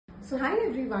So hi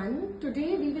everyone,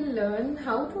 today we will learn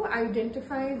how to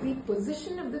identify the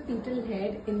position of the fetal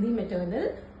head in the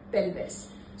maternal pelvis.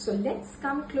 So let's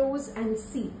come close and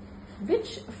see.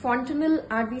 Which fontanelle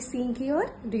are we seeing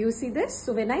here? Do you see this?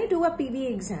 So when I do a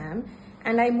PV exam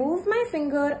and I move my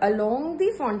finger along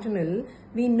the fontanelle,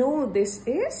 we know this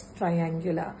is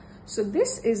triangular. So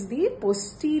this is the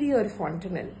posterior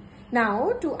fontanelle.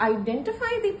 Now to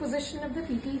identify the position of the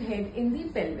fetal head in the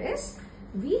pelvis,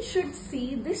 we should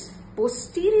see this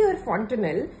posterior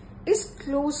fontanelle is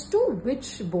close to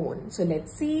which bone. So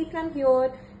let's see from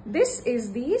here. This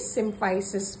is the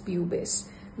symphysis pubis,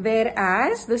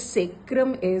 whereas the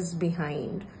sacrum is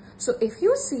behind. So if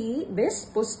you see, this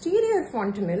posterior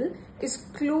fontanelle is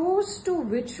close to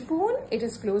which bone? It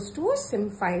is close to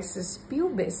symphysis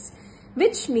pubis,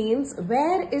 which means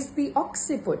where is the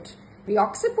occiput? The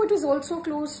occiput is also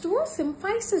close to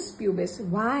symphysis pubis.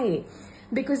 Why?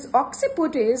 Because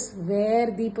occiput is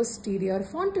where the posterior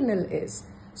fontanelle is.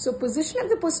 So position of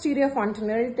the posterior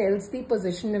fontanelle tells the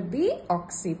position of the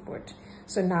occiput.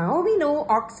 So now we know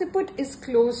occiput is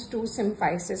close to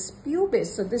symphysis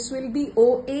pubis. So this will be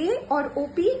OA or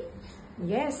OP?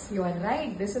 Yes, you are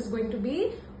right. This is going to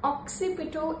be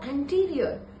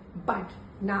occipito-anterior. But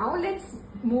now let's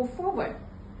move forward.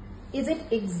 Is it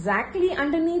exactly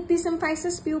underneath the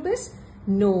symphysis pubis?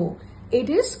 No. It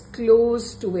is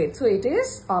close to it. So it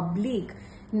is oblique.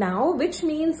 Now, which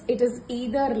means it is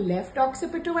either left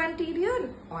occipito-anterior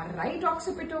or right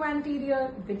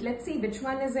occipito-anterior. But let's see which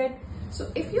one is it.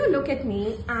 So if you look at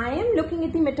me, I am looking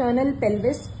at the maternal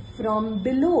pelvis from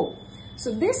below.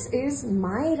 So this is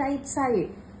my right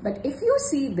side. But if you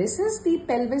see, this is the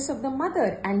pelvis of the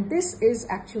mother and this is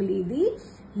actually the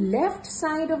left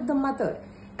side of the mother.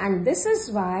 And this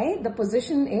is why the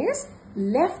position is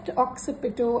left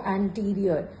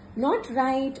occipito-anterior, not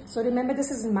right. So remember, this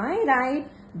is my right,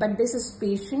 but this is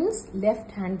patient's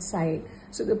left hand side.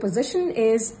 So the position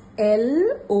is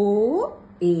LOA.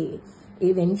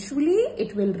 Eventually,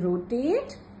 it will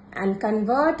rotate and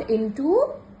convert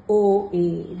into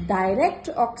OA, direct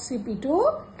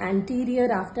occipito-anterior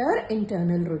after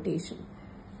internal rotation.